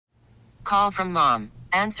Call from mom.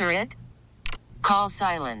 Answer it. Call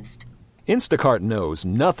silenced. Instacart knows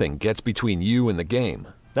nothing gets between you and the game.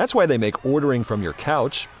 That's why they make ordering from your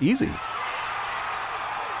couch easy.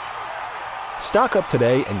 Stock up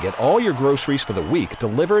today and get all your groceries for the week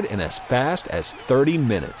delivered in as fast as 30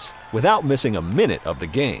 minutes without missing a minute of the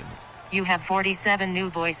game. You have 47 new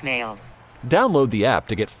voicemails. Download the app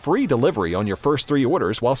to get free delivery on your first 3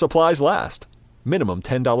 orders while supplies last. Minimum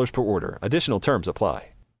 $10 per order. Additional terms apply.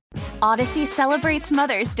 Odyssey celebrates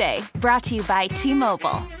Mother's Day, brought to you by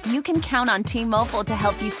T-Mobile. You can count on T-Mobile to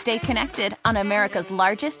help you stay connected on America's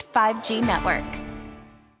largest 5G network.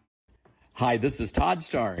 Hi, this is Todd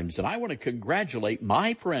Starnes, and I want to congratulate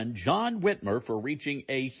my friend John Whitmer for reaching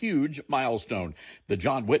a huge milestone. The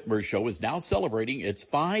John Whitmer Show is now celebrating its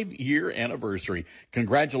 5-year anniversary.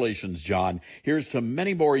 Congratulations, John. Here's to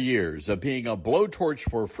many more years of being a blowtorch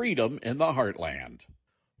for freedom in the heartland.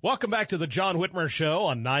 Welcome back to the John Whitmer Show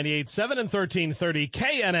on 98.7 and 1330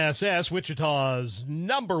 KNSS, Wichita's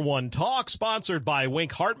 #1 talk, sponsored by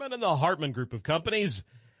Wink Hartman and the Hartman Group of Companies.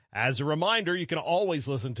 As a reminder, you can always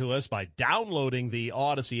listen to us by downloading the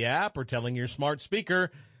Odyssey app or telling your smart speaker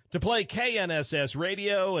to play KNSS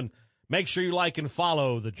Radio, and make sure you like and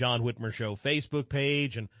follow the John Whitmer Show Facebook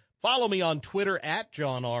page, and follow me on Twitter at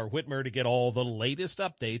John R. Whitmer to get all the latest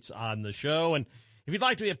updates on the show. And if you'd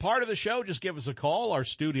like to be a part of the show, just give us a call. Our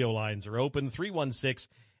studio lines are open,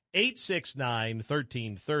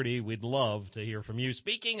 316-869-1330. We'd love to hear from you.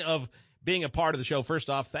 Speaking of being a part of the show, first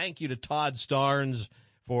off, thank you to Todd Starnes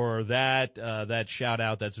for that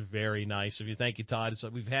shout-out. That's very nice of you. Thank you, Todd. So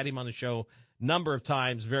we've had him on the show a number of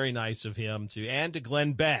times. Very nice of him to. And to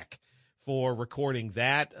Glenn Beck for recording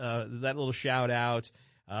that little shout-out.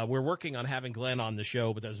 We're working on having Glenn on the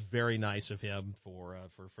show, but that was very nice of him for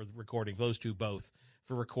recording those two both,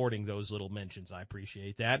 for recording those little mentions. I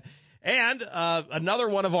appreciate that. And another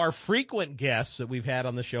one of our frequent guests that we've had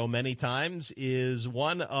on the show many times is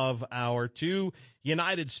one of our 2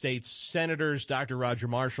 United States senators, Dr. Roger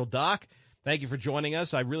Marshall. Doc, thank you for joining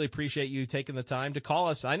us. I really appreciate you taking the time to call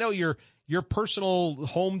us. I know your personal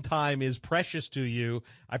home time is precious to you.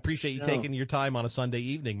 I appreciate you taking your time on a Sunday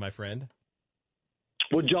evening, my friend.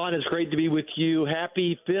 Well, John, it's great to be with you.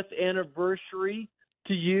 Happy 5th anniversary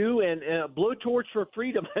to you, and blowtorch for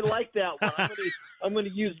freedom. I like that one. I'm going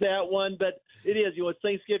to use that one, but it is, it's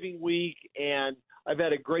Thanksgiving week, and I've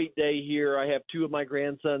had a great day here. I have 2 of my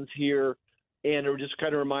grandsons here, and it just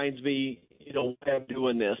kind of reminds me, why I'm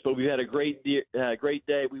doing this. But we've had a great day.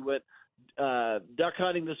 We went duck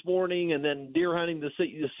hunting this morning and then deer hunting this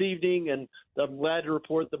evening, and I'm glad to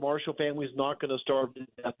report the Marshall family is not going to starve to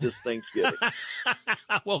death this Thanksgiving.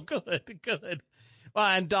 Well, good. Well,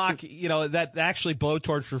 and Doc, that actually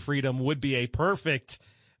blowtorch for freedom would be a perfect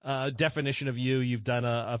definition of you. You've done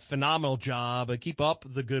a phenomenal job. Keep up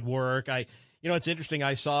the good work. It's interesting.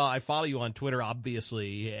 I follow you on Twitter,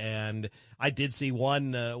 obviously, and I did see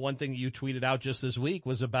one thing that you tweeted out just this week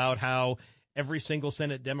was about how every single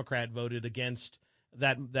Senate Democrat voted against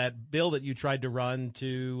that bill that you tried to run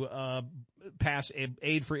to pass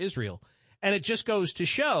aid for Israel. And it just goes to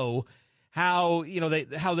show how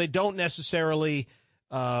they don't necessarily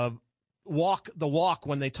walk the walk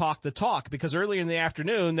when they talk the talk, because earlier in the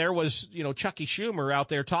afternoon there was Chucky Schumer out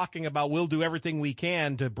there talking about we'll do everything we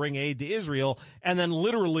can to bring aid to Israel, and then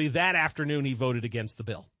literally that afternoon he voted against the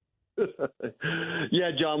bill.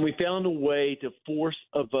 Yeah, John, we found a way to force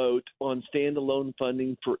a vote on standalone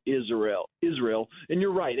funding for Israel. And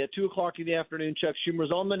you're right. At 2:00 in the afternoon, Chuck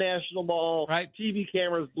Schumer's on the National Mall. Right. TV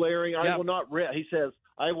cameras blaring. Yep. I will not rest. He says,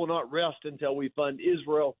 I will not rest until we fund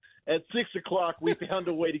Israel. At 6:00, we found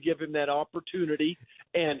a way to give him that opportunity,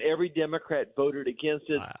 and every Democrat voted against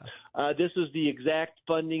it. This is the exact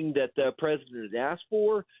funding that the president had asked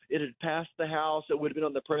for. It had passed the House. It would have been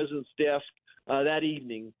on the president's desk that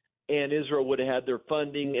evening, and Israel would have had their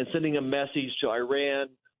funding, and sending a message to Iran,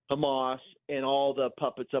 Hamas, and all the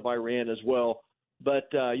puppets of Iran as well. But,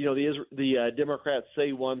 the Democrats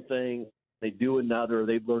say one thing, they do another.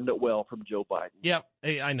 They've learned it well from Joe Biden. Yep,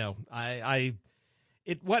 I know.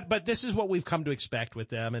 But this is what we've come to expect with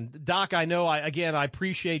them. And Doc, I know, I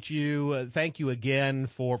appreciate you. Thank you again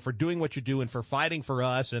for doing what you do and for fighting for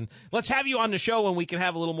us. And let's have you on the show when we can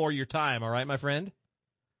have a little more of your time. All right, my friend?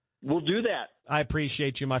 We'll do that. I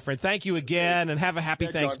appreciate you, my friend. Thank you again, and have a happy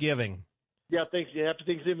Thanksgiving. Yeah, thanks. Happy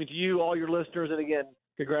Thanksgiving to you, all your listeners, and again,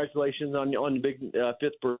 congratulations on the big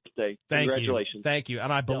 5th birthday. Congratulations. Thank you.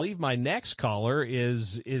 And I believe my next caller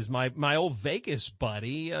is my old Vegas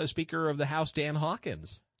buddy, Speaker of the House, Dan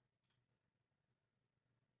Hawkins.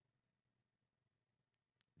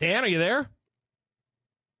 Dan, are you there?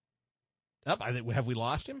 Have we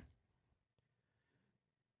lost him?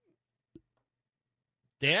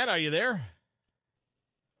 Dan, are you there?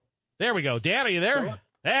 There we go. Dan, are you there?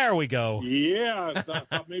 There we go. Yeah, I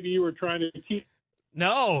thought maybe you were trying to keep.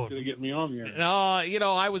 No. To get me on here. No,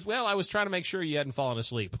 I was trying to make sure you hadn't fallen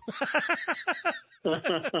asleep.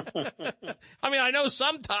 I mean, I know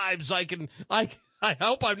sometimes I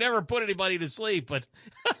hope I've never put anybody to sleep, but.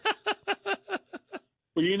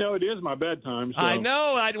 Well, it is my bedtime. So I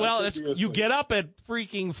know. You get up at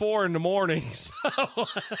freaking 4 a.m,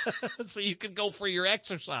 so you can go for your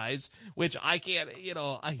exercise, which I can't.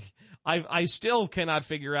 I still cannot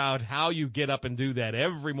figure out how you get up and do that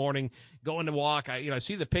every morning, going to walk. I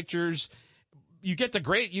see the pictures. You get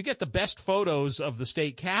the best photos of the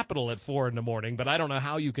state capitol at 4 a.m, but I don't know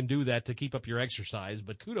how you can do that to keep up your exercise.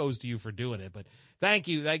 But kudos to you for doing it. But thank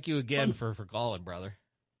you again for calling, brother.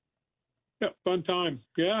 Yeah, fun time.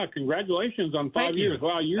 Yeah, congratulations on 5 years.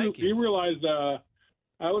 Wow, you realized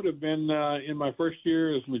I would have been in my first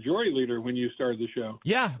year as majority leader when you started the show.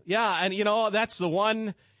 Yeah, and that's the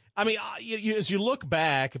one. I mean, as you look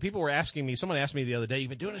back, someone asked me the other day, you've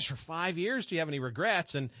been doing this for 5 years. Do you have any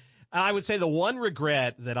regrets? And I would say the one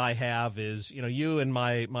regret that I have is, you and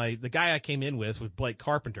the guy I came in with Blake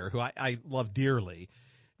Carpenter, who I love dearly.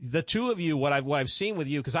 The two of you, what I've seen with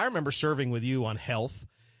you, because I remember serving with you on health.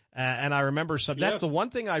 And I remember that's the one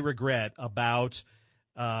thing I regret about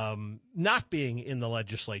not being in the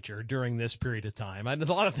legislature during this period of time. And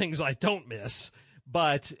a lot of things I don't miss,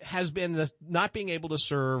 but has been not being able to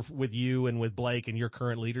serve with you and with Blake and your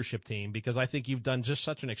current leadership team, because I think you've done just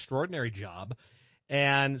such an extraordinary job.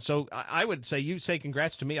 And so I would say, you say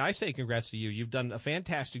congrats to me, I say congrats to you. You've done a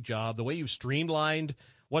fantastic job. The way you've streamlined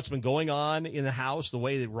what's been going on in the House, the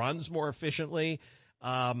way it runs more efficiently.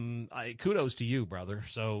 Kudos to you, brother.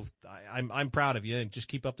 So I'm proud of you, and just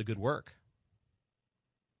keep up the good work.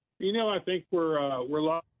 I think we're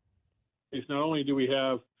lucky. Not only do we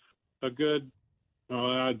have a good,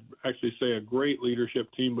 I'd actually say a great leadership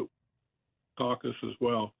team, but caucus as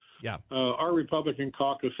well. Yeah. Our Republican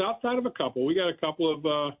caucus, outside of a couple, we got a couple of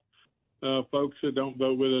folks that don't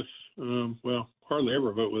vote with us. Hardly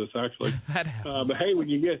ever vote with us, actually. But hey, when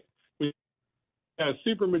you get a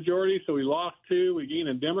super majority, so we lost 2. We gained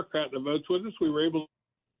a Democrat that votes with us. We were able to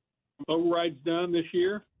get overrides done this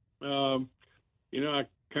year. I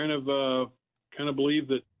kind of believe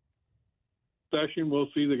that session we'll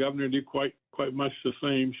see the governor do quite much the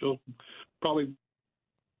same. She'll probably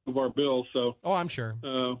move our bill. So I'm sure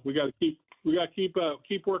we got to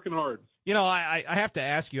keep working hard. I have to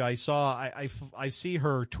ask you, I see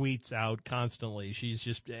her tweets out constantly. She's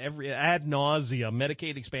just ad nauseum,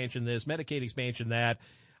 Medicaid expansion this, Medicaid expansion that.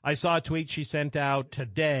 I saw a tweet she sent out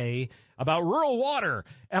today about rural water,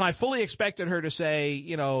 and I fully expected her to say,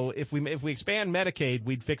 if we expand Medicaid,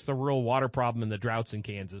 we'd fix the rural water problem and the droughts in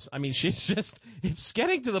Kansas. I mean, it's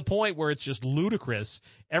getting to the point where it's just ludicrous.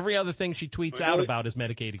 Every other thing she tweets out about is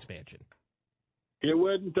Medicaid expansion. It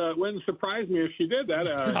wouldn't surprise me if she did that.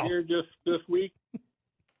 No. Here just this week,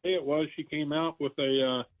 she came out with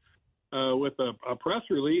a press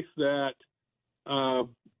release that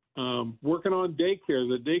working on daycare,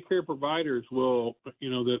 the daycare providers will,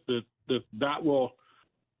 that will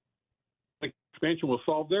expansion will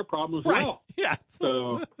solve their problems as well. Yeah.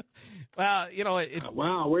 So, well,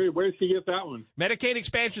 wow, where did she get that one? Medicaid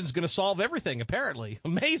expansion is going to solve everything. Apparently,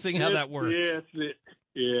 amazing how that works. Yes.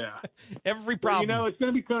 Yeah. Every problem. It's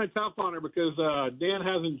going to be kind of tough on her because Dan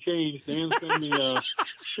hasn't changed. Dan's been the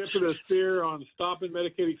tip of the spear on stopping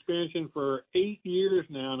Medicaid expansion for 8 years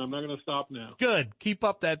now, and I'm not going to stop now. Good. Keep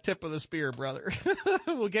up that tip of the spear, brother.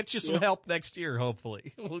 We'll get you some help next year,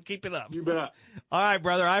 hopefully. We'll keep it up. You bet. All right,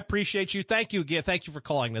 brother. I appreciate you. Thank you again. Thank you for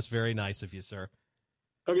calling. That's very nice of you, sir.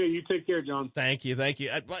 Okay, you take care, John. Thank you.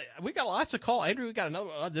 We got lots of calls. Andrew, we got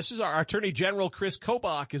another. This is our Attorney General, Chris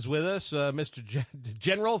Kobach, is with us. Mr.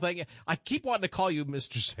 General, thank you. I keep wanting to call you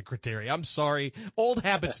Mr. Secretary. I'm sorry. Old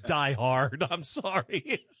habits die hard. I'm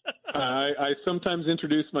sorry. I sometimes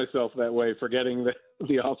introduce myself that way, forgetting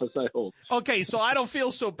the office I hold. Okay, so I don't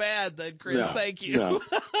feel so bad then, Chris. No, thank you. No.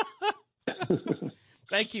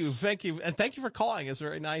 Thank you, and thank you for calling. It's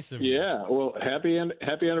very nice of you. Yeah, well, happy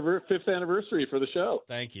anniversary, 5th anniversary for the show.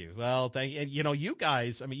 Thank you. Well, thank you. And you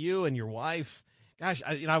guys, you and your wife. Gosh,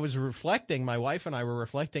 I was reflecting. My wife and I were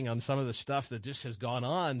reflecting on some of the stuff that just has gone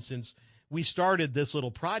on since we started this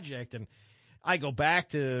little project, and I go back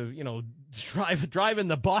to driving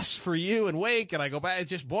the bus for you and Wake, and I go back.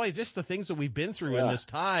 Just the things that we've been through in this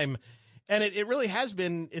time, and it really has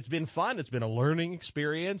been. It's been fun. It's been a learning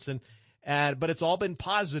experience, but it's all been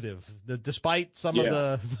positive, despite some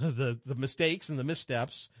of the mistakes and the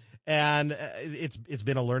missteps. And it's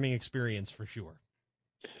been a learning experience for sure.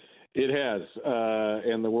 It has,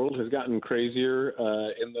 and the world has gotten crazier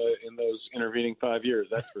in those intervening 5 years.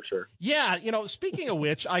 That's for sure. Yeah, speaking of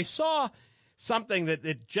which, I saw something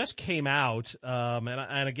that just came out,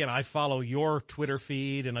 and again, I follow your Twitter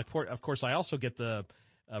feed, and of course, I also get the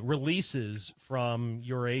releases from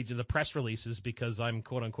your age, the press releases, because I'm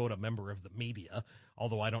quote unquote a member of the media,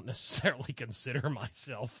 although I don't necessarily consider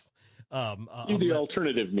myself. The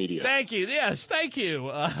alternative media. Thank you. Yes, thank you.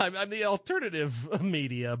 I'm the alternative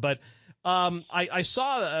media, but I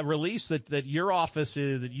saw a release that your office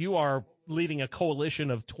is, that you are leading a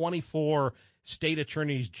coalition of 24 state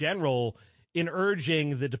attorneys general in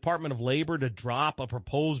urging the Department of Labor to drop a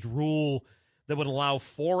proposed rule that would allow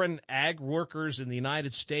foreign ag workers in the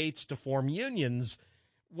United States to form unions.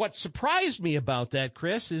 What surprised me about that,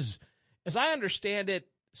 Chris, is, as I understand it,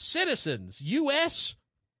 citizens, U.S.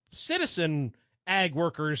 citizen ag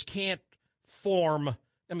workers can't form,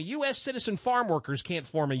 U.S. citizen farm workers can't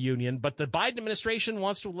form a union, but the Biden administration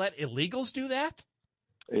wants to let illegals do that?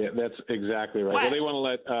 Yeah, that's exactly right. What? Well,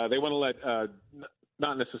 they want to let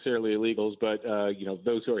not necessarily illegals, but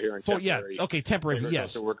those who are here in temporary. Yeah, okay, temporary,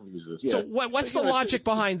 yes. Work visas. Yeah. So what's the logic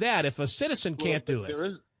behind that if a citizen can't do it? There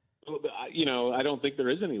is, I don't think there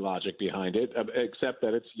is any logic behind it, except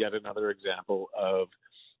that it's yet another example of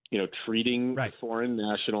treating foreign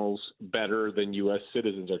nationals better than U.S.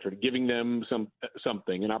 citizens are treated, giving them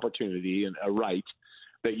something, an opportunity, and a right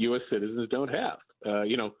that U.S. citizens don't have.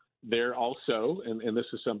 They're also, and this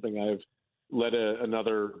is something I've led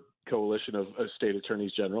another coalition of state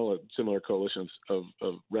attorneys general, a similar coalition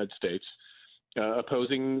of red states,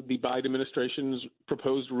 opposing the Biden administration's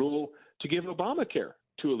proposed rule to give Obamacare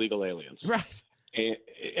to illegal aliens. Right.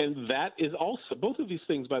 And that is also, both of these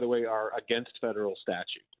things, by the way, are against federal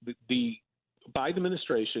statute. The Biden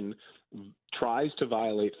administration tries to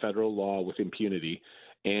violate federal law with impunity.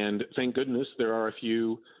 And thank goodness there are a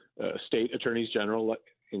few state attorneys general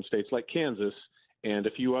in states like Kansas and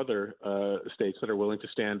a few other states that are willing to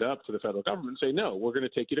stand up to the federal government and say, no, we're going to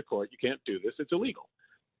take you to court. You can't do this. It's illegal.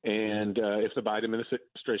 And if the Biden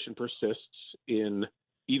administration persists in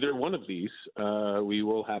either one of these, we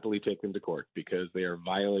will happily take them to court because they are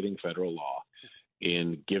violating federal law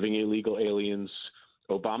in giving illegal aliens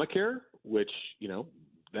Obamacare, which,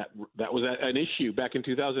 that was an issue back in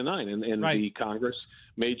 2009. And right. The Congress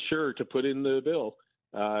made sure to put in the bill.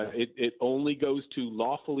 It only goes to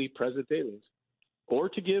lawfully present aliens, or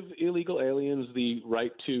to give illegal aliens the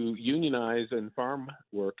right to unionize and farm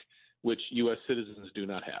work, which U.S. citizens do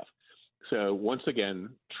not have. So once again,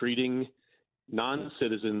 treating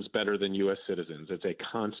non-citizens better than U.S. citizens. It's a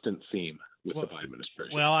constant theme with the Biden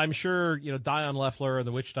administration. Well, I'm sure Dion Leffler and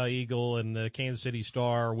the Wichita Eagle and the Kansas City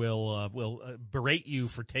Star will berate you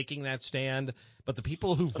for taking that stand. But the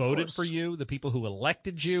people who voted for you, the people who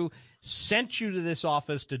elected you, sent you to this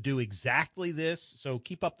office to do exactly this. So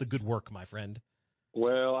keep up the good work, my friend.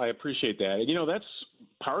 Well, I appreciate that. And, that's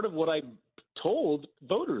part of what I told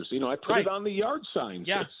voters. I put it on the yard signs.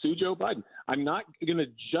 Yeah. Sue Joe Biden. I'm not going to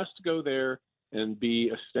just go there and be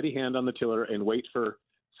a steady hand on the tiller and wait for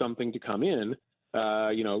something to come in,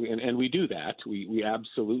 and we do that. We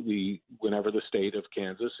absolutely, whenever the state of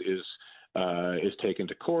Kansas is taken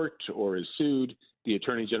to court or is sued, the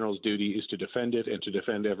attorney general's duty is to defend it and to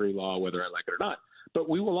defend every law, whether I like it or not. But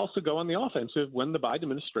we will also go on the offensive when the Biden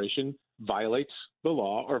administration violates the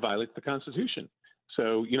law or violates the Constitution.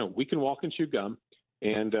 So, we can walk and chew gum,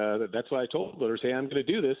 and that's why I told voters, hey, I'm going to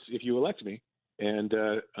do this if you elect me. And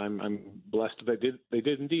I'm blessed that they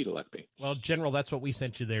did indeed elect me. Well, General, that's what we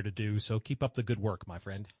sent you there to do. So keep up the good work, my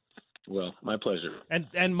friend. Well, my pleasure.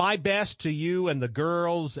 And my best to you and the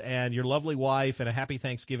girls and your lovely wife, and a happy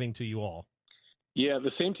Thanksgiving to you all. Yeah,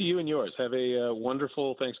 the same to you and yours. Have a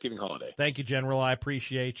wonderful Thanksgiving holiday. Thank you, General. I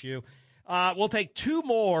appreciate you. We'll take two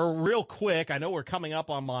more real quick. I know we're coming up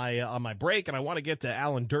on my break, and I want to get to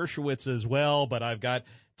Alan Dershowitz as well, but I've got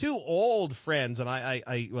two old friends, and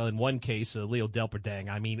well, in one case, Leo Delperdang,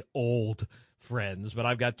 I mean old friends, but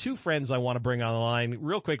I've got two friends I want to bring on the line.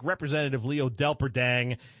 Real quick, Representative Leo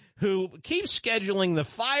Delperdang, who keeps scheduling the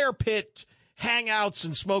fire pit hangouts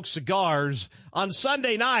and smoke cigars on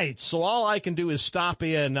Sunday nights. So all I can do is stop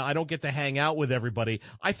in. I don't get to hang out with everybody.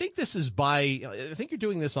 I think I think you're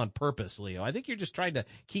doing this on purpose, Leo. I think you're just trying to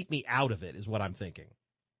keep me out of it is what I'm thinking.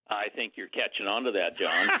 I think you're catching on to that,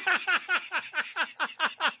 John.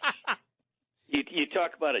 You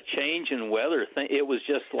talk about a change in weather. It was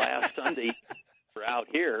just last Sunday. We're out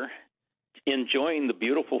here enjoying the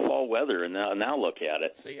beautiful fall weather, and now look at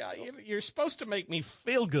it. See, you're supposed to make me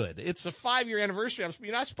feel good. It's a 5-year anniversary.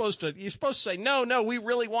 You're supposed to say, no, we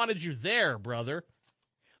really wanted you there, brother.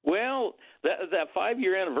 Well, that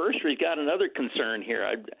 5-year anniversary's got another concern here.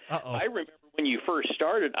 I remember when you first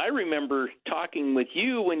started. I remember talking with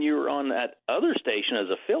you when you were on that other station as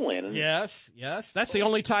a fill-in. Yes. That's the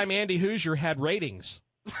only time Andy Hoosier had ratings.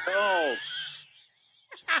 Oh.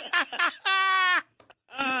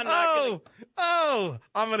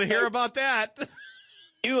 I'm going to hear about that.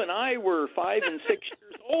 You and I were 5 and 6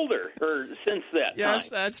 years older since that Yes,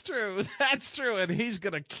 time. that's true. That's true. And he's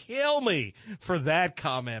going to kill me for that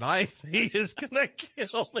comment. He is going to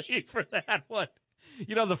kill me for that one.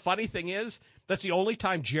 You know, the funny thing is, that's the only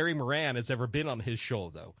time Jerry Moran has ever been on his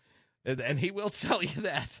show, though. And he will tell you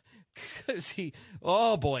that. Because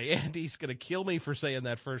Andy's going to kill me for saying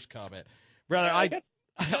that first comment. Brother,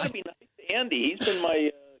 It's got to be nice to Andy. He's been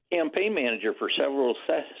my campaign manager for several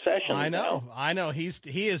sessions. I know.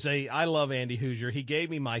 I love Andy Hoosier. He gave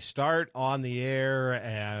me my start on the air,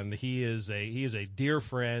 and he is a dear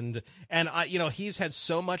friend. And he's had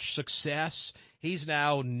so much success. He's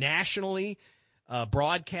now nationally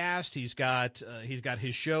broadcast. He's got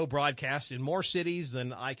his show broadcast in more cities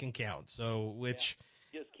than I can count. So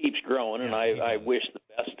just keeps growing, and I wish the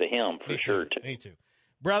best to him for sure. Me too.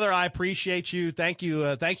 Brother, I appreciate you. Thank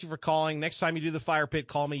you. Thank you for calling. Next time you do the fire pit,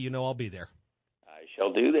 call me. You know I'll be there. I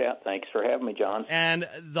shall do that. Thanks for having me, John. And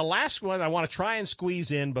the last one I want to try and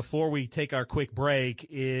squeeze in before we take our quick break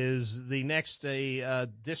is the next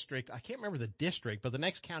district. I can't remember the district, but the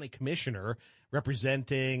next county commissioner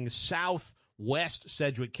representing southwest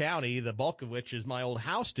Sedgwick County, the bulk of which is my old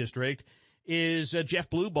house district, is Jeff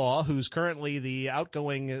Bluebaugh, who's currently the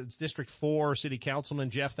outgoing District 4 city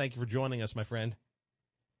councilman. Jeff, thank you for joining us, my friend.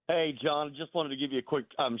 Hey, John, just wanted to give you a quick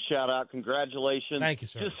shout-out. Congratulations. Thank you,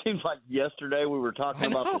 sir. It just seems like yesterday we were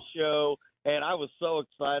talking about the show, and I was so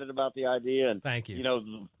excited about the idea. And, thank you.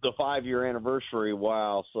 The 5-year anniversary,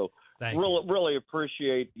 wow. So really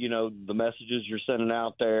appreciate, the messages you're sending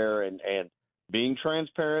out there and being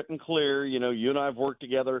transparent and clear. You and I have worked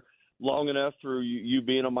together long enough through you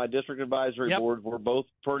being on my district advisory board. We're both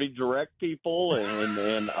pretty direct people,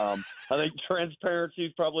 and I think transparency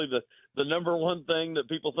is probably the number one thing that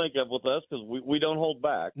people think of with us because we don't hold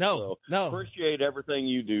back. No. Appreciate everything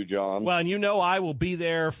you do, John. Well, and I will be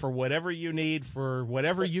there for whatever you need, for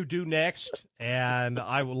whatever you do next, and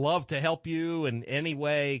I would love to help you in any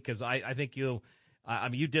way because I think you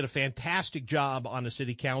did a fantastic job on the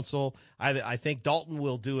city council. I think Dalton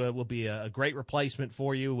will be a great replacement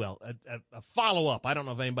for you. Well, a follow-up. I don't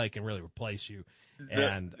know if anybody can really replace you.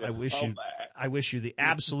 And I wish you the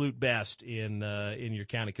absolute best in your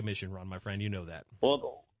county commission run, my friend. You know that.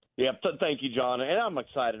 Well, yeah, thank you, John. And I'm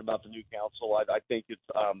excited about the new council. I think it's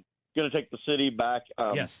going to take the city back,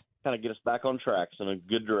 kind of get us back on tracks in a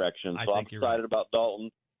good direction. So I'm excited about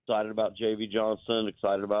Dalton, excited about J.V. Johnson,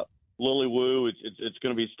 excited about Lily Wu. It's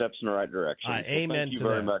going to be steps in the right direction. Amen. Thank you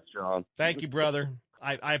very much, John. Thank you, brother.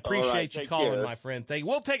 I appreciate you calling, my friend. Thank you.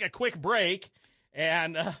 We'll take a quick break,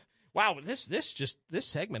 and wow, this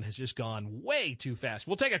segment has just gone way too fast.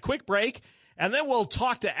 We'll take a quick break, and then we'll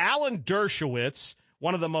talk to Alan Dershowitz,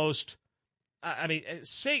 one of the most,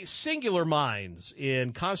 singular minds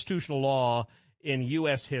in constitutional law in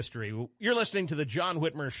U.S. history. You're listening to the John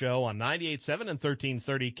Whitmer Show on 98.7 and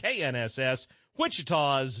 1330 KNSS.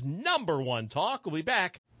 Wichita's #1 talk. We'll be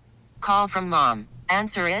back. Call from mom.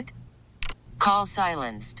 Answer it. Call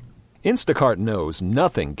silenced. Instacart knows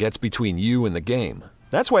nothing gets between you and the game.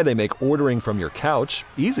 That's why they make ordering from your couch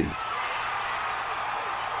easy.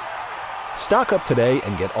 Stock up today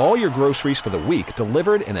and get all your groceries for the week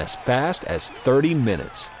delivered in as fast as 30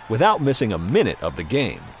 minutes without missing a minute of the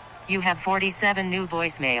game. You have 47 new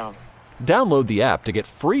voicemails. Download the app to get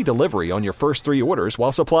free delivery on your first 3 orders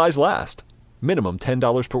while supplies last. Minimum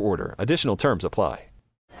 $10 per order. Additional terms apply.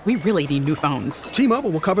 We really need new phones. T-Mobile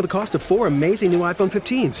will cover the cost of 4 amazing new iPhone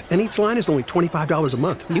 15s, and each line is only $25 a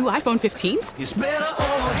month. New iPhone 15s? It's better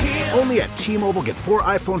over here. Only at T-Mobile, get 4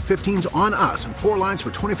 iPhone 15s on us and 4 lines for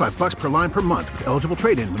 $25 per line per month with eligible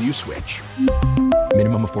trade-in when you switch.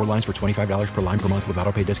 Minimum of 4 lines for $25 per line per month with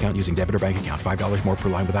autopay discount using debit or bank account. $5 more per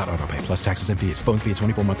line without autopay, plus taxes and fees. Phone fee at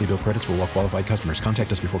 24 monthly bill credits for well-qualified customers.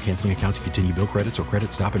 Contact us before canceling account to continue bill credits or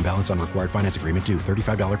credit stop and balance on required finance agreement due.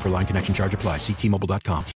 $35 per line connection charge applies. See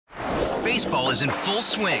T-Mobile.com. Baseball is in full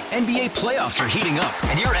swing. NBA playoffs are heating up,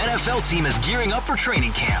 and your NFL team is gearing up for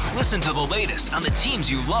training camp. Listen to the latest on the teams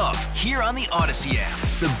you love here on the Odyssey app.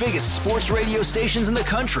 The biggest sports radio stations in the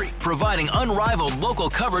country, providing unrivaled local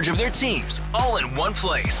coverage of their teams, all in one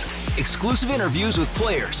place. Exclusive interviews with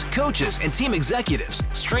players, coaches, and team executives,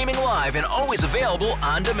 streaming live and always available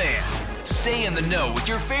on demand. Stay in the know with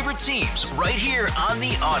your favorite teams right here on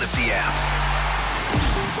the Odyssey app.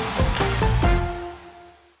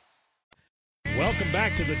 Welcome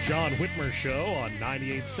back to the John Whitmer Show on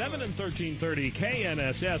 98.7 and 1330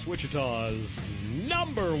 KNSS, Wichita's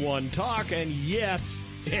 #1 talk. And yes,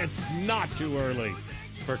 it's not too early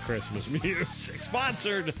for Christmas music.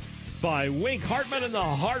 Sponsored by Wink Hartman and the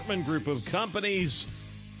Hartman Group of Companies.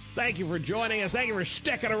 Thank you for joining us. Thank you for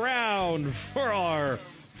sticking around for our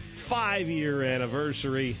 5-year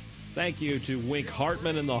anniversary. Thank you to Wink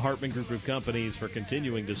Hartman and the Hartman Group of Companies for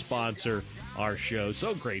continuing to sponsor our show.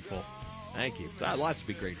 So grateful. Thank you. Lots to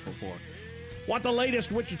be grateful for. Want the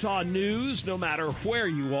latest Wichita news? No matter where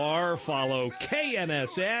you are, follow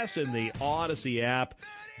KNSS in the Odyssey app.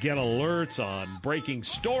 Get alerts on breaking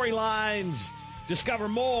storylines. Discover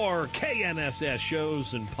more KNSS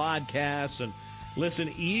shows and podcasts and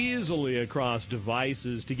listen easily across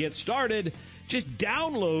devices. To get started, just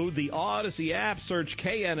download the Odyssey app, search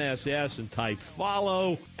KNSS, and type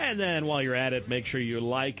follow. And then while you're at it, make sure you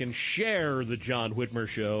like and share the John Whitmer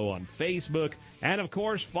Show on Facebook. And, of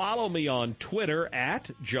course, follow me on Twitter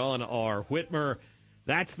at John R. Whitmer.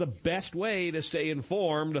 That's the best way to stay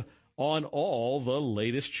informed on all the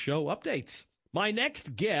latest show updates. My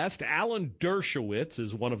next guest, Alan Dershowitz,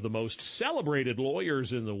 is one of the most celebrated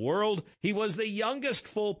lawyers in the world. He was the youngest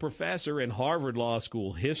full professor in Harvard Law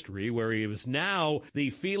School history, where he is now the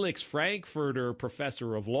Felix Frankfurter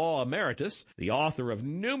Professor of Law Emeritus, the author of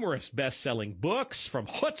numerous best-selling books, from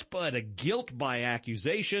Chutzpah to Guilt by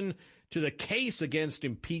Accusation, to the case against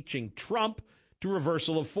impeaching Trump, to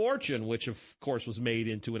Reversal of Fortune, which, of course, was made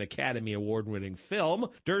into an Academy Award-winning film.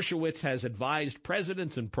 Dershowitz has advised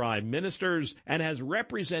presidents and prime ministers and has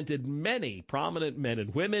represented many prominent men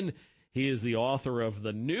and women. He is the author of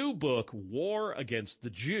the new book, War Against the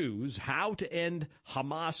Jews, How to End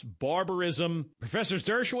Hamas Barbarism. Professor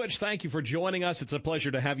Dershowitz, thank you for joining us. It's a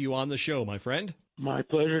pleasure to have you on the show, my friend. My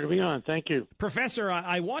pleasure to be on. Thank you. Professor,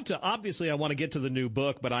 I want to get to the new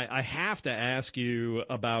book, but I have to ask you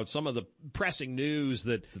about some of the pressing news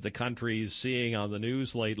that the country is seeing on the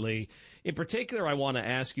news lately. In particular, I want to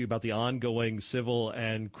ask you about the ongoing civil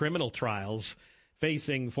and criminal trials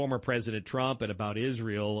facing former President Trump and about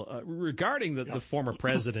Israel. Regarding the former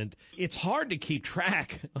president, it's hard to keep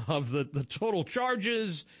track of the total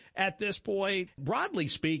charges at this point. Broadly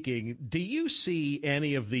speaking, do you see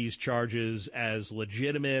any of these charges as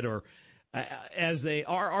legitimate, or as they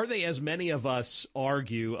are they, as many of us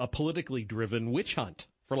argue, a politically driven witch hunt,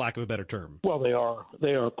 for lack of a better term? Well, they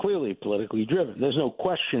are clearly politically driven. There's no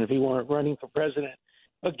question if he weren't running for president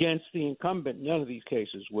against the incumbent, none of these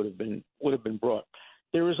cases would have been brought.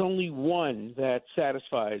 There is only one that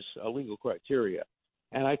satisfies a legal criteria,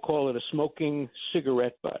 and I call it a smoking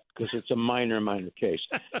cigarette butt because it's a minor case,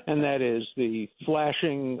 and that is the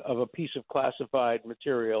flashing of a piece of classified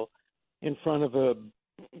material in front of a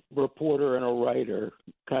reporter and a writer,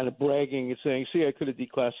 kind of bragging and saying, "See, I could have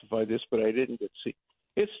declassified this, but I didn't."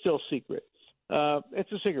 It's still secret.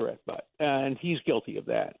 It's a cigarette butt, and he's guilty of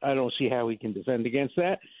that. I don't see how he can defend against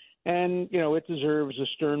that. And, it deserves a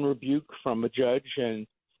stern rebuke from a judge and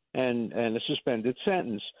a suspended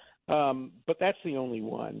sentence. But that's the only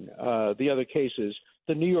one. The other cases,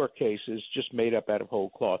 the New York case, is just made up out of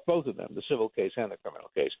whole cloth, both of them, the civil case and the criminal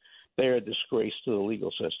case. They are a disgrace to the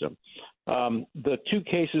legal system. The two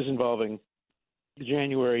cases involving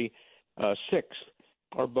January 6th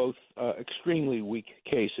are both extremely weak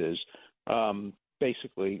cases.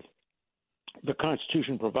 Basically, the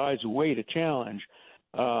Constitution provides a way to challenge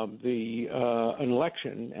an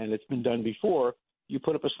election, and it's been done before. You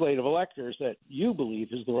put up a slate of electors that you believe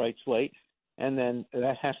is the right slate, and then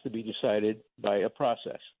that has to be decided by a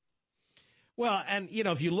process. Well, and,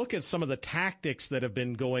 if you look at some of the tactics that have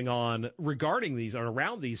been going on regarding these, or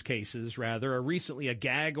around these cases, rather, recently a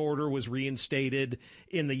gag order was reinstated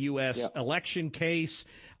in the U.S. election case.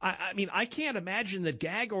 I can't imagine that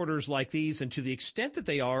gag orders like these, and to the extent that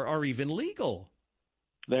they are even legal.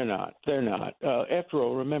 They're not. After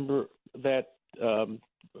all, remember that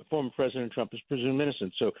former President Trump is presumed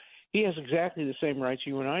innocent, so he has exactly the same rights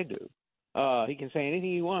you and I do. He can say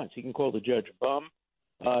anything he wants. He can call the judge a bum.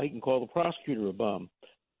 He can call the prosecutor a bum.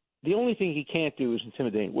 The only thing he can't do is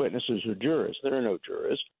intimidate witnesses or jurors. There are no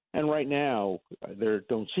jurors. And right now, there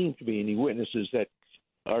don't seem to be any witnesses that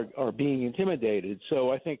are being intimidated.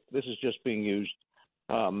 So I think this is just being used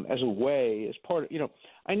as a way, as part of,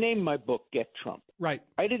 I named my book Get Trump. Right.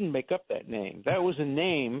 I didn't make up that name. That was a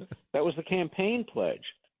name, that was the campaign pledge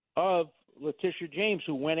of Letitia James,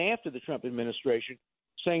 who went after the Trump administration,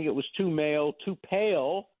 saying it was too male, too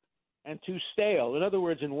pale, and too stale. In other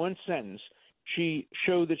words, in one sentence, she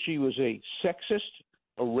showed that she was a sexist,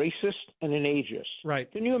 a racist, and an ageist.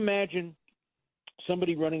 Right. Can you imagine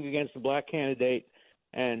somebody running against a black candidate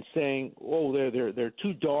and saying, "Oh, they're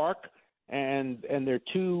too dark and they're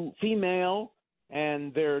too female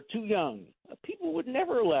and they're too young. People would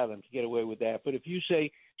never allow them to get away with that. But if you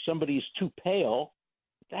say somebody's too pale,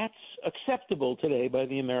 that's acceptable today by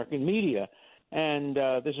the American media. And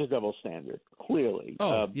this is a double standard, clearly.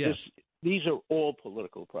 Yes. These are all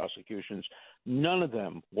political prosecutions. None of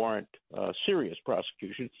them warrant serious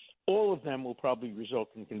prosecution. All of them will probably result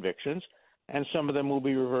in convictions, and some of them will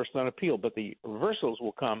be reversed on appeal. But the reversals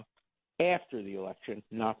will come after the election,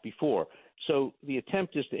 not before. So the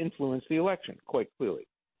attempt is to influence the election, quite clearly.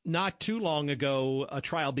 Not too long ago, a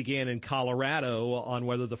trial began in Colorado on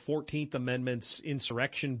whether the 14th Amendment's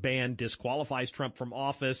insurrection ban disqualifies Trump from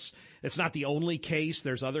office. It's not the only case.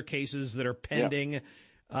 There's other cases that are pending.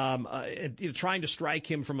 Trying to strike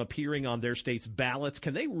him from appearing on their state's ballots.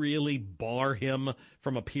 Can they really bar him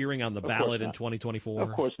from appearing on the ballot in 2024?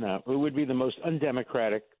 Of course not. It would be the most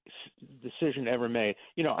undemocratic decision ever made.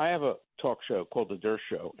 You know, I have a talk show called The Dersh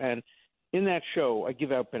Show, and in that show, I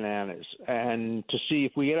give out bananas. And to see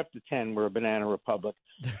if we get up to 10, we're a banana republic.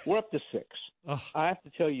 We're up to 6. I have to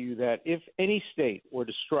tell you that if any state were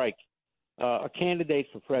to strike a candidate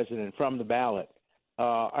for president from the ballot,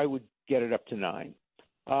 I would get it up to 9.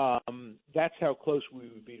 That's how close we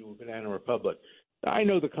would be to a banana republic. I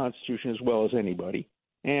know the Constitution as well as anybody,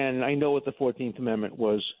 and I know what the 14th Amendment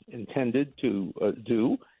was intended to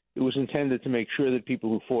do. It was intended to make sure that people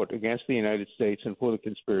who fought against the United States and for the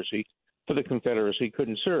conspiracy, for the Confederacy,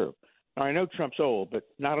 couldn't serve. Now, I know Trump's old, but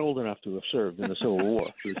not old enough to have served in the Civil War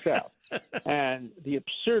to the South. And the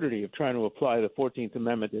absurdity of trying to apply the 14th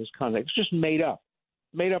Amendment to his conduct is just made up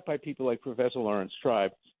by people like Professor Lawrence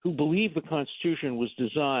Tribe, who believe the Constitution was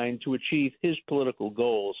designed to achieve his political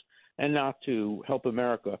goals and not to help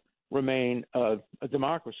America remain a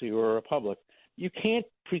democracy or a republic. You can't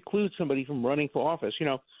preclude somebody from running for office. You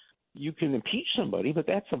know, you can impeach somebody, but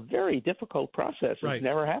that's a very difficult process. Right. It's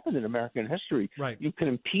never happened in American history. Right. You can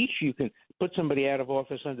impeach, you can put somebody out of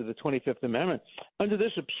office under the 25th Amendment. Under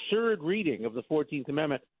this absurd reading of the 14th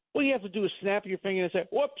Amendment, all you have to do is snap your finger and say,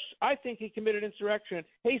 whoops, I think he committed insurrection.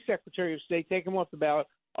 Hey, Secretary of State, take him off the ballot.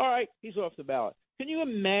 All right, he's off the ballot. Can you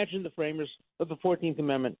imagine the framers of the 14th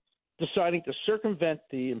Amendment deciding to circumvent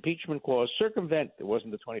the impeachment clause, it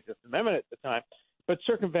wasn't the 25th Amendment at the time, but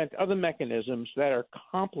circumvent other mechanisms that are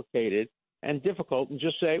complicated and difficult, and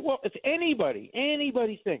just say, well, if anybody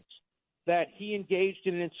thinks that he engaged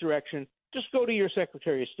in an insurrection, just go to your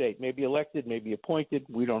Secretary of State, maybe elected, maybe appointed,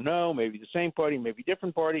 we don't know, maybe the same party, maybe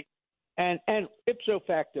different party, and ipso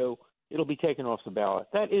facto, it'll be taken off the ballot.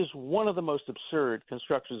 That is one of the most absurd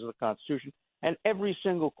constructions of the Constitution, and every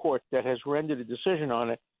single court that has rendered a decision on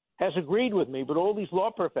it has agreed with me, but all these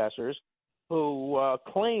law professors who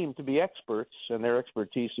claim to be experts, and their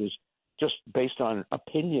expertise is just based on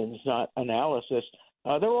opinions, not analysis,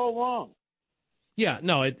 they're all wrong. Yeah,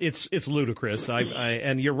 no, it's ludicrous.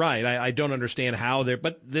 And you're right. I don't understand how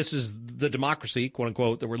but this is the democracy, quote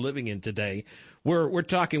unquote, that we're living in today. We're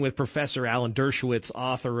talking with Professor Alan Dershowitz,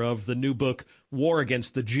 author of the new book, War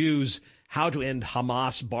Against the Jews, How to End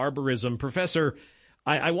Hamas Barbarism. Professor,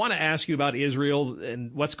 I want to ask you about Israel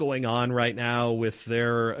and what's going on right now with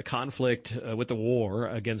their conflict with the war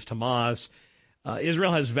against Hamas.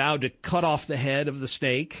 Israel has vowed to cut off the head of the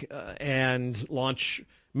snake and launch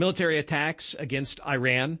military attacks against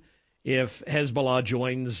Iran if Hezbollah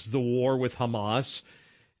joins the war with Hamas.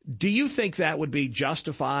 Do you think that would be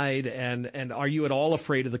justified, and are you at all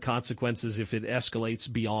afraid of the consequences if it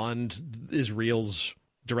escalates beyond Israel's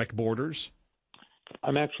direct borders?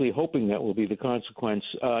 I'm actually hoping that will be the consequence.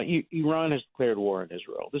 Iran has declared war on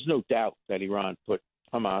Israel. There's no doubt that Iran put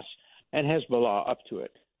Hamas and Hezbollah up to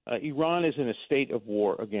it. Iran is in a state of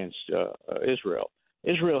war against Israel.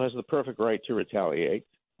 Israel has the perfect right to retaliate,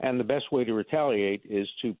 and the best way to retaliate is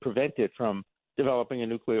to prevent it from developing a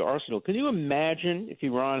nuclear arsenal. Can you imagine if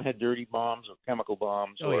Iran had dirty bombs or chemical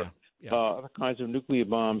bombs other kinds of nuclear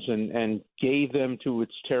bombs and gave them to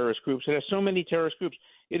its terrorist groups? It has so many terrorist groups.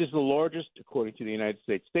 It is the largest, according to the United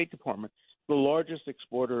States State Department, the largest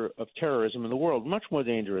exporter of terrorism in the world, much more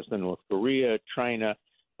dangerous than North Korea, China,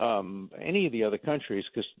 any of the other countries,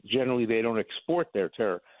 because generally they don't export their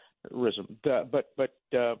terrorism, but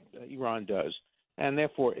Iran does. And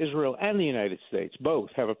therefore, Israel and the United States both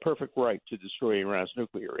have a perfect right to destroy Iran's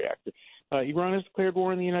nuclear reactor. Iran has declared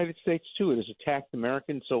war on the United States, too. It has attacked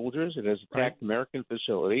American soldiers. It has attacked American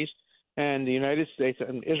facilities. And the United States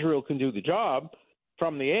and Israel can do the job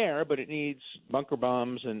from the air, but it needs bunker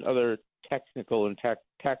bombs and other technical and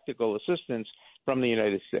tactical assistance from the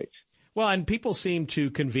United States. Well, and people seem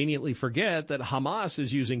to conveniently forget that Hamas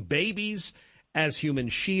is using babies as human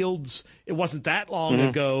shields. It wasn't that long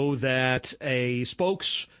ago that a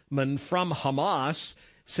spokesman from Hamas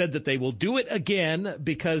said that they will do it again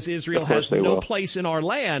because Israel has no place in our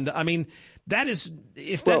land. I mean, that is,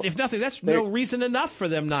 if nothing, that's no reason enough for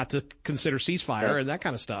them not to consider ceasefire and that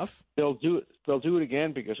kind of stuff. They'll do it. They'll do it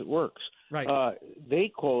again because it works. Right. They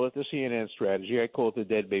call it the CNN strategy. I call it the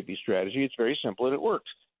dead baby strategy. It's very simple and it works.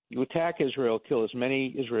 You attack Israel, kill as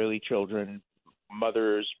many Israeli children,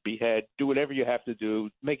 mothers, behead, do whatever you have to do,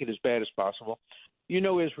 make it as bad as possible. You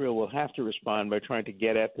know Israel will have to respond by trying to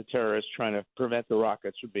get at the terrorists, trying to prevent the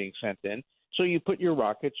rockets from being sent in. So you put your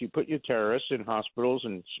rockets, you put your terrorists in hospitals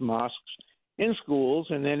and mosques, in schools,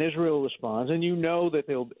 and then Israel responds, and you know that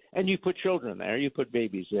and you put children there, you put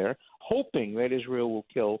babies there, hoping that Israel will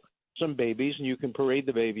kill some babies, and you can parade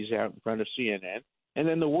the babies out in front of CNN, and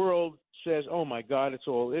then the world says, oh my God, it's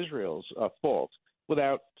all Israel's fault,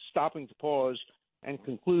 without stopping to pause and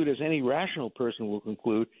conclude, as any rational person will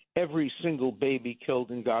conclude, every single baby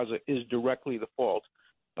killed in Gaza is directly the fault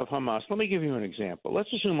of Hamas. Let me give you an example.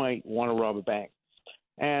 Let's assume I want to rob a bank,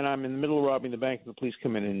 and I'm in the middle of robbing the bank, and the police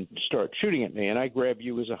come in and start shooting at me, and I grab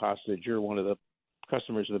you as a hostage. You're one of the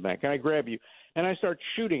customers of the bank, and I grab you, and I start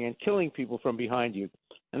shooting and killing people from behind you.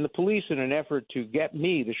 And the police, in an effort to get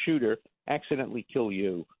me, the shooter, accidentally kill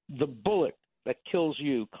you. The bullet that kills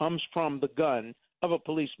you comes from the gun of a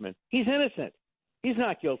policeman. He's innocent. He's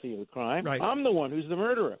not guilty of the crime. Right. I'm the one who's the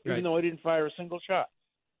murderer, even though I didn't fire a single shot.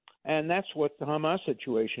 And that's what the Hamas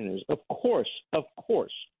situation is. Of course,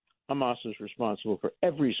 Hamas is responsible for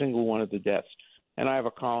every single one of the deaths. And I have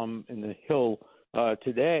a column in the Hill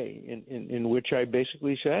today in which I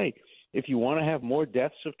basically say, if you want to have more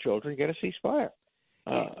deaths of children, get a ceasefire.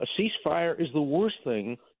 A ceasefire is the worst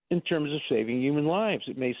thing in terms of saving human lives.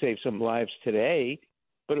 It may save some lives today,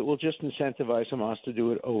 but it will just incentivize Hamas to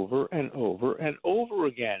do it over and over and over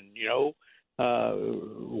again. You know,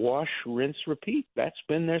 wash, rinse, repeat. That's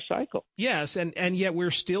been their cycle. Yes, and yet we're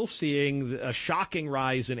still seeing a shocking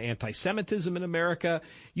rise in anti-Semitism in America.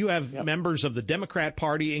 You have members of the Democrat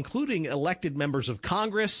Party, including elected members of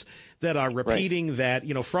Congress, that are repeating that,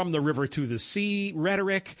 you know, from the river to the sea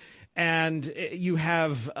rhetoric. And you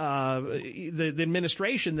have the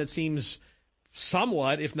administration that seems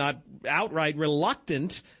somewhat, if not outright,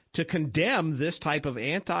 reluctant to condemn this type of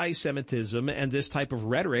anti-Semitism and this type of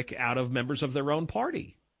rhetoric out of members of their own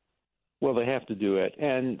party. Well, they have to do it.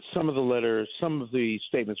 And some of the letters, some of the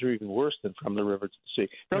statements are even worse than from the river to the sea.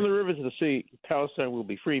 From the river to the sea, Palestine will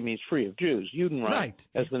be free means free of Jews, Judenreich,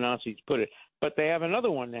 as the Nazis put it. But they have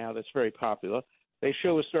another one now that's very popular. They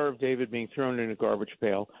show a Star of David being thrown in a garbage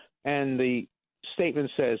pail, and the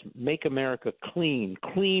statement says, make America clean,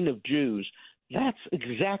 clean of Jews. That's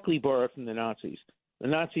exactly borrowed from the Nazis. The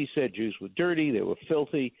Nazis said Jews were dirty, they were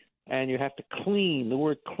filthy, and you have to clean. The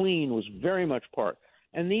word clean was very much part.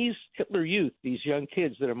 And these Hitler youth, these young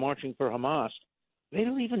kids that are marching for Hamas, they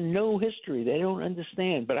don't even know history. They don't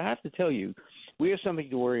understand. But I have to tell you, we have something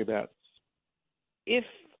to worry about. If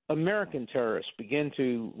American terrorists begin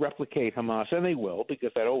to replicate Hamas, and they will,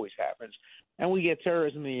 because that always happens, and we get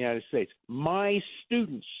terrorism in the United States, my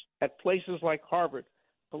students at places like Harvard,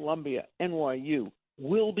 Columbia, NYU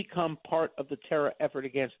will become part of the terror effort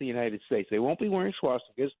against the United States. They won't be wearing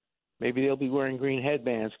swastikas. Maybe they'll be wearing green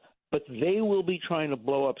headbands, but they will be trying to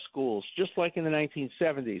blow up schools, just like in the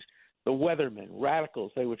 1970s. The Weathermen,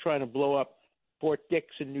 radicals, they were trying to blow up Fort Dix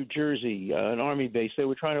in New Jersey, an Army base. They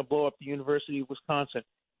were trying to blow up the University of Wisconsin.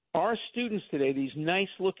 Our students today, these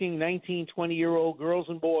nice-looking 19, 20-year-old girls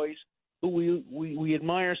and boys who we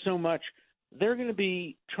admire so much, they're going to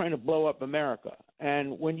be trying to blow up America.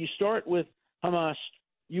 And when you start with Hamas,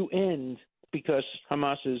 you end, because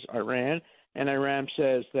Hamas is Iran, and Iran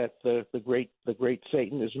says that the great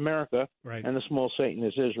Satan is America, and the small Satan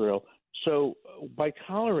is Israel. So by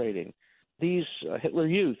tolerating these Hitler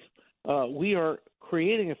youth, we are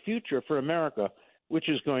creating a future for America, which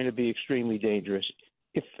is going to be extremely dangerous.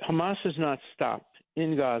 If Hamas is not stopped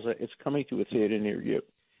in Gaza, it's coming to a theater near you.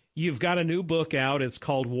 You've got a new book out. It's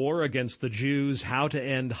called War Against the Jews, How to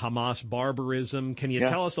End Hamas Barbarism. Can you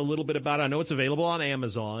tell us a little bit about it? I know it's available on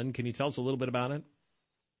Amazon. Can you tell us a little bit about it?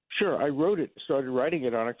 Sure. I started writing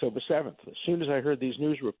it on October 7th. As soon as I heard these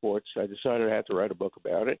news reports, I decided I had to write a book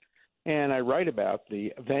about it. And I write about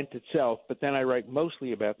the event itself, but then I write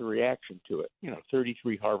mostly about the reaction to it.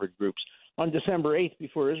 33 Harvard groups. On December 8th,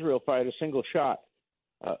 before Israel fired a single shot,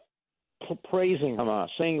 praising Hamas,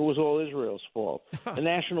 saying it was all Israel's fault. The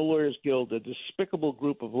National Lawyers Guild, a despicable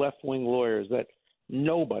group of left-wing lawyers that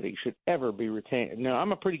nobody should ever be retained. Now,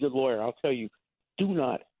 I'm a pretty good lawyer. I'll tell you, do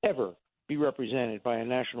not ever be represented by a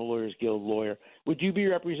National Lawyers Guild lawyer. Would you be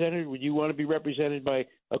represented? Would you want to be represented by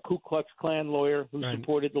a Ku Klux Klan lawyer who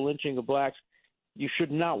supported the lynching of blacks? You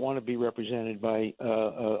should not want to be represented by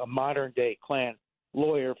a modern-day Klan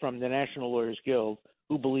lawyer from the National Lawyers Guild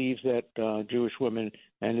who believes that Jewish women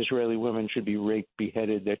and Israeli women should be raped,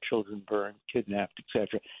 beheaded, their children burned, kidnapped,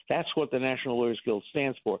 etc. That's what the National Lawyers Guild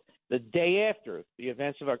stands for. The day after the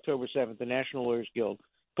events of October 7th, the National Lawyers Guild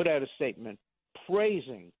put out a statement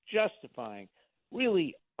praising, justifying,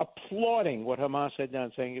 really applauding what Hamas had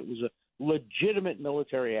done, saying it was a legitimate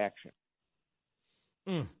military action.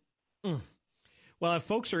 Well, if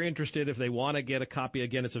folks are interested, if they want to get a copy,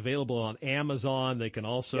 again, it's available on Amazon. They can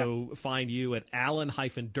also find you at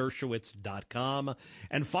alan-dershowitz.com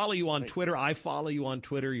and follow you on Twitter. I follow you on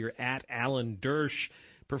Twitter. You're at Alan Dersh.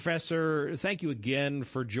 Professor, thank you again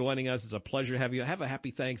for joining us. It's a pleasure to have you. Have a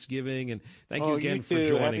happy Thanksgiving, and thank you again for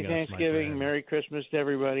joining us. Happy Thanksgiving, Merry Christmas to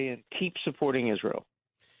everybody, and keep supporting Israel.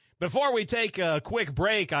 Before we take a quick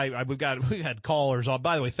break, we had callers on.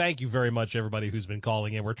 By the way, thank you very much, everybody who's been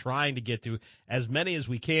calling in. We're trying to get to as many as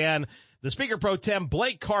we can. The Speaker Pro Tem,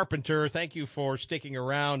 Blake Carpenter, thank you for sticking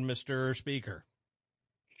around, Mr. Speaker.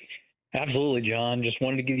 Absolutely, John. Just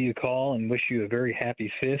wanted to give you a call and wish you a very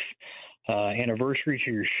happy 5th anniversary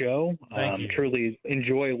to your show. Thank you. Truly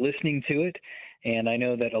enjoy listening to it. And I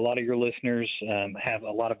know that a lot of your listeners have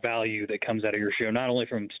a lot of value that comes out of your show, not only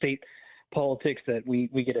from state politics that we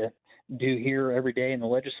get to do here every day in the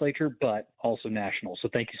legislature, but also national. So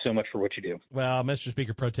thank you so much for what you do. Well, Mr.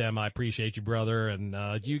 Speaker Pro Tem, I appreciate you, brother. And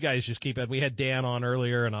you guys just keep it. We had Dan on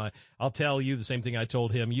earlier, and I'll tell you the same thing I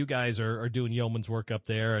told him. You guys are doing yeoman's work up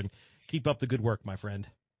there, and keep up the good work, my friend.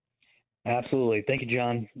 Absolutely. Thank you,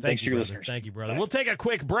 John. Thanks to your listeners. Thank you, brother. Bye. We'll take a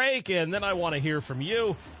quick break, and then I want to hear from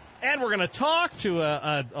you. And we're going to talk to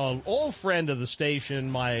an old friend of the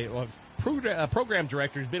station, my program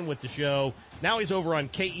director who's been with the show. Now he's over on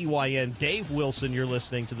KEYN, Dave Wilson. You're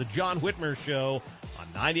listening to the John Whitmer Show on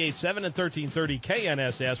 98.7 and 1330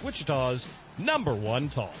 KNSS, Wichita's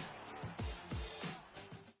 #1 talk.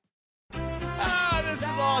 This is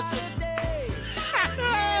awesome.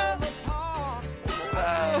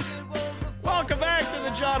 Welcome back to the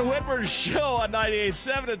John Whitmer Show on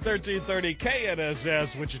 98.7 and 1330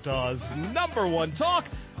 KNSS, Wichita's #1 talk.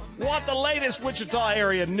 Want the latest Wichita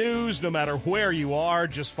area news no matter where you are?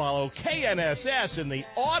 Just follow KNSS in the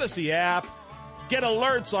Odyssey app. Get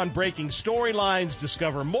alerts on breaking storylines.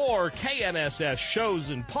 Discover more KNSS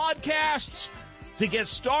shows and podcasts. To get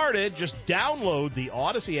started, just download the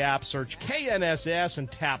Odyssey app, search KNSS,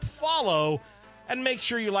 and tap follow. And make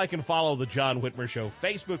sure you like and follow the John Whitmer Show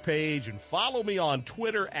Facebook page, and follow me on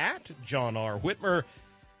Twitter at John R. Whitmer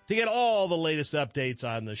to get all the latest updates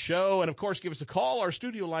on the show. And, of course, give us a call. Our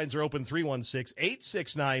studio lines are open,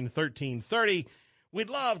 316-869-1330. We'd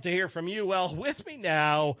love to hear from you. Well, with me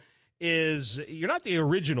now is, you're not the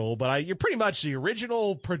original, but you're pretty much the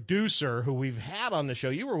original producer who we've had on the show.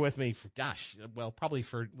 You were with me for, probably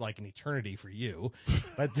for like an eternity for you.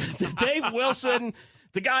 But Dave Wilson,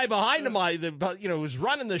 the guy behind him, was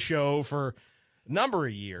running the show for a number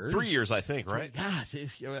of years. 3 years, I think, right? God,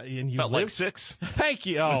 and you felt like 6. Thank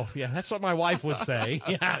you. Oh, yeah, that's what my wife would say.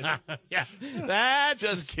 Yeah. That's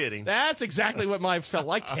just kidding. That's exactly what my felt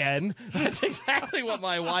like 10. That's exactly what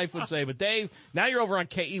my wife would say. But Dave, now you're over on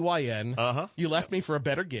KEYN. You left me for a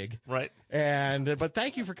better gig, right? But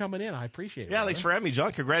thank you for coming in. I appreciate it. Yeah, thanks for having me,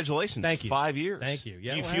 John. Congratulations. Thank you. 5 years. Thank you.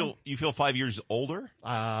 Yeah, you feel 5 years older?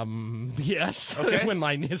 Yes.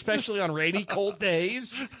 Okay. Especially on rainy, cold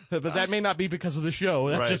days. But that may not be because of the show.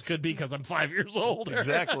 That just could be because I'm 5 years older.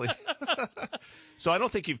 Exactly. So I don't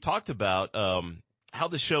think you've talked about how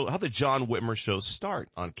the John Whitmer Show start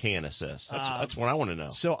on KNSS. That's what I want to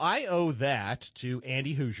know. So I owe that to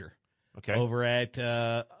Andy Hoosier. Okay. Over at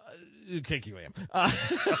KQAM.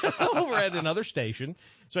 Over at another station.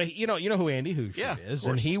 So you know who Andy Hoosier is,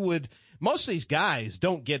 and he would. Most of these guys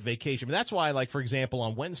don't get vacation. But that's why, like, for example,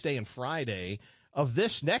 on Wednesday and Friday of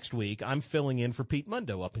this next week, I'm filling in for Pete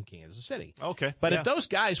Mundo up in Kansas City. Okay. But if those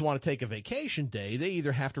guys want to take a vacation day, they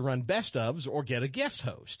either have to run best ofs or get a guest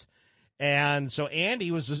host. And so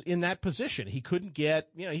Andy was in that position. He couldn't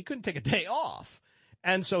take a day off.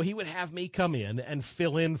 And so he would have me come in and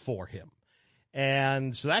fill in for him.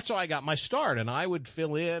 And so that's how I got my start. And I would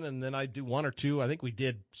fill in, and then I'd do 1 or 2. I think we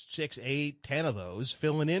did 6, 8, 10 of those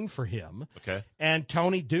filling in for him. Okay. And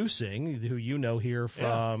Tony Dusing, who you know here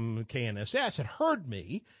from KNSS, had heard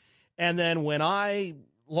me. And then when I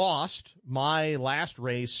lost my last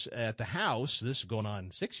race at the House, this is going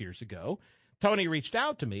on 6 years ago, Tony reached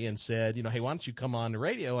out to me and said, hey, why don't you come on the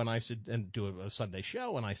radio? And I said, and do a Sunday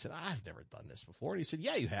show. And I said, I've never done this before. And he said,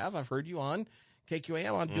 yeah, you have. I've heard you on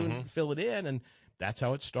KQAM on doing fill it in, and that's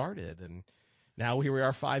how it started. And now here we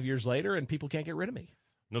are 5 years later, and people can't get rid of me.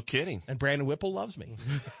 No kidding. And Brandon Whipple loves me.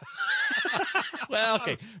 Well,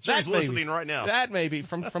 okay. Sure, he's listening right now. That may be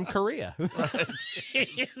from Korea.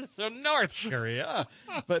 From North Korea.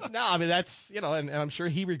 But no, I mean, that's, and I'm sure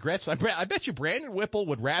he regrets. I bet you Brandon Whipple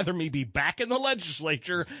would rather me be back in the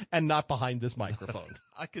legislature and not behind this microphone.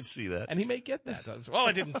 I could see that. And he may get that. Oh,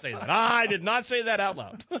 I didn't say that. I did not say that out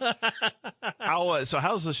loud. So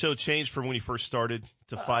how's the show changed from when you first started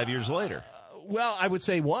to 5 years later? Well, I would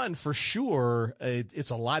say one, for sure,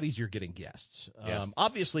 it's a lot easier getting guests. Yeah.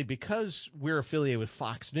 Obviously, because we're affiliated with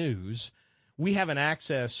Fox News, we have an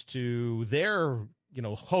access to their,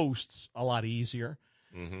 hosts a lot easier.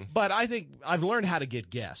 Mm-hmm. But I think I've learned how to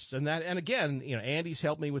get guests. And again, Andy's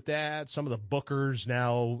helped me with that. Some of the bookers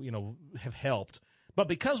now, have helped. But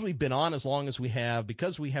because we've been on as long as we have,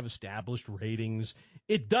 because we have established ratings,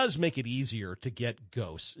 it does make it easier to get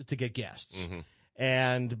guests. Mm-hmm.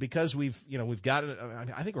 And because we've got,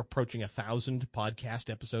 I think we're approaching 1,000 podcast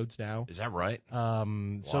episodes now. Is that right?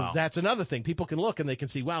 So that's another thing. People can look and they can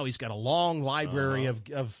see, wow, he's got a long library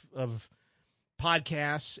of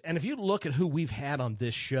podcasts. And if you look at who we've had on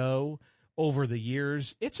this show over the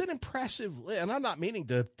years, it's an impressive, and I'm not meaning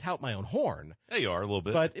to tout my own horn. Yeah, you are a little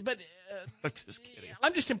bit. But I'm just kidding.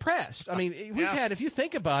 I'm just impressed. I mean, we've had, if you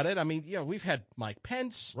think about it, we've had Mike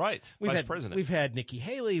Pence. Right, Vice President. We've had Nikki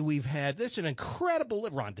Haley. We've had an incredible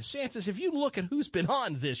Ron DeSantis. If you look at who's been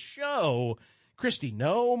on this show, Kristi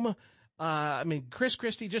Noem, Chris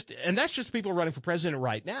Christie, and that's just people running for president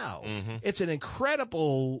right now. Mm-hmm. It's an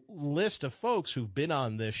incredible list of folks who've been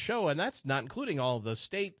on this show, and that's not including all the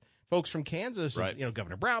state folks from Kansas, right.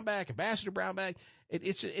 Governor Brownback, Ambassador Brownback.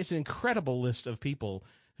 It's an incredible list of people.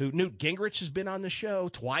 Newt Gingrich has been on the show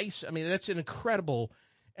twice. I mean, that's an incredible,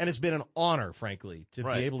 and it's been an honor, frankly, to be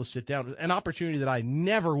able to sit down. An opportunity that I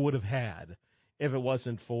never would have had if it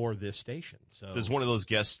wasn't for this station. So, does one of those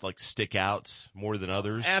guests stick out more than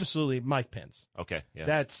others? Absolutely, Mike Pence. Okay, yeah.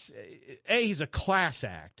 That's he's a class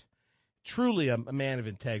act, truly a man of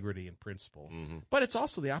integrity and principle. Mm-hmm. But it's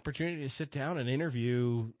also the opportunity to sit down and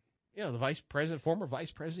interview, the vice president, former vice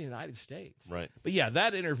president of the United States. Right. But yeah,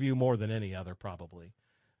 that interview more than any other probably.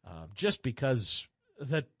 Just because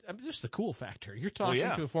just the cool factor. You're talking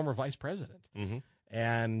to a former vice president, mm-hmm.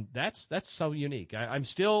 and that's so unique. I'm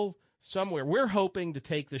still somewhere. We're hoping to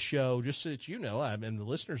take the show, just so that and the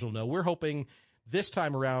listeners will know, we're hoping this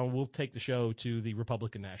time around we'll take the show to the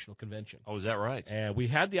Republican National Convention. Oh, is that right? And we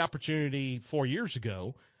had the opportunity 4 years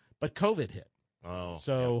ago, but COVID hit. Oh,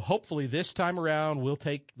 so hopefully this time around we'll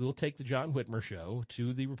take the John Whitmer show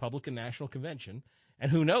to the Republican National Convention. And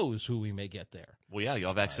who knows who we may get there. Well, yeah, you'll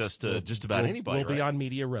have access to just about anybody, We'll be on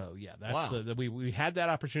Media Row, yeah. That's we had that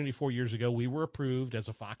opportunity 4 years ago. We were approved as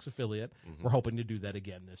a Fox affiliate. Mm-hmm. We're hoping to do that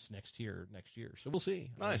again this next year. So we'll see.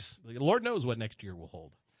 Nice. Lord knows what next year will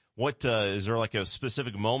hold. What is there a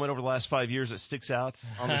specific moment over the last 5 years that sticks out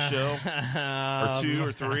on the show? Or two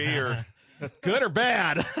or three or good or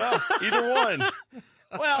bad? Either one.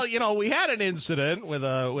 Well, we had an incident with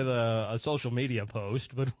a social media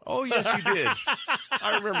post, but oh yes, you did.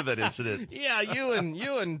 I remember that incident. Yeah, you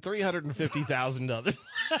and 350,000 others.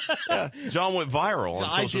 Yeah, John went viral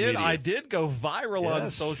on social media. I did go viral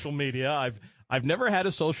on social media. I've never had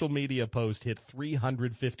a social media post hit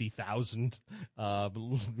 350,000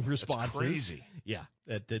 responses. That's crazy. Yeah,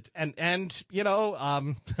 and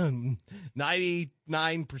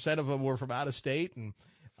 99% of them were from out of state, and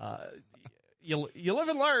you live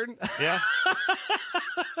and learn. Yeah.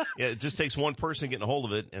 Yeah, it just takes one person getting a hold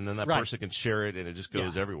of it, and then that person can share it, and it just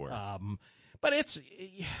goes everywhere. But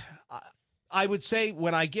I would say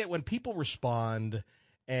when people respond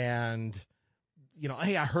and,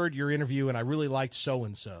 hey, I heard your interview and I really liked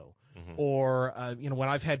so-and-so. Mm-hmm. Or, when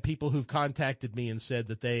I've had people who've contacted me and said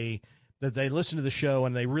that they listen to the show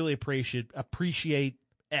and they really appreciate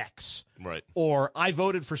X. Right. Or I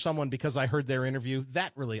voted for someone because I heard their interview.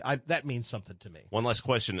 That really, that means something to me. One last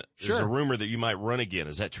question. Sure. There's a rumor that you might run again.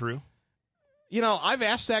 Is that true? I've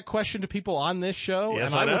asked that question to people on this show.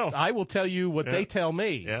 Yes, and I know. I will tell you what they tell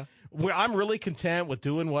me. Yeah. I'm really content with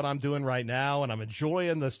doing what I'm doing right now, and I'm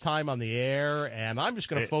enjoying this time on the air, and I'm just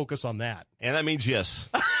going to focus on that. And that means yes.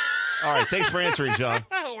 All right. Thanks for answering, John.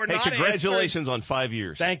 Hey, congratulations on 5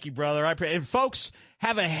 years. Thank you, brother. And folks,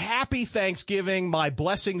 have a happy Thanksgiving. My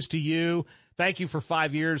blessings to you. Thank you for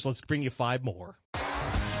 5 years. Let's bring you 5 more.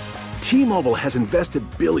 T-Mobile has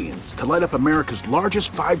invested billions to light up America's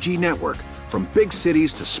largest 5G network, from big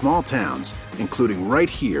cities to small towns, including right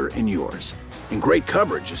here in yours. And great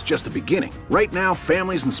coverage is just the beginning. Right now,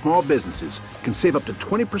 families and small businesses can save up to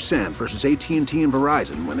 20% versus AT&T and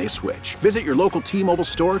Verizon when they switch. Visit your local T-Mobile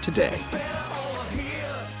store today.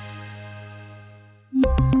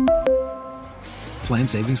 Plan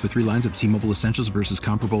savings with 3 lines of T-Mobile Essentials versus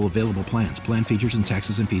comparable available plans. Plan features and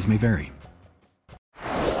taxes and fees may vary.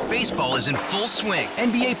 Baseball is in full swing.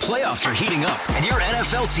 NBA playoffs are heating up, and your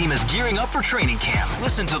NFL team is gearing up for training camp.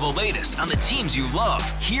 Listen to the latest on the teams you love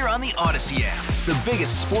here on the Odyssey app. The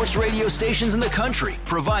biggest sports radio stations in the country,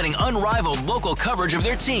 providing unrivaled local coverage of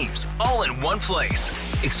their teams, all in one place.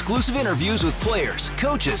 Exclusive interviews with players,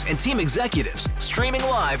 coaches, and team executives, streaming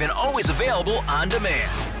live and always available on demand.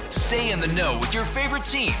 Stay in the know with your favorite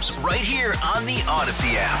teams right here on the Odyssey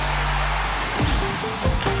app.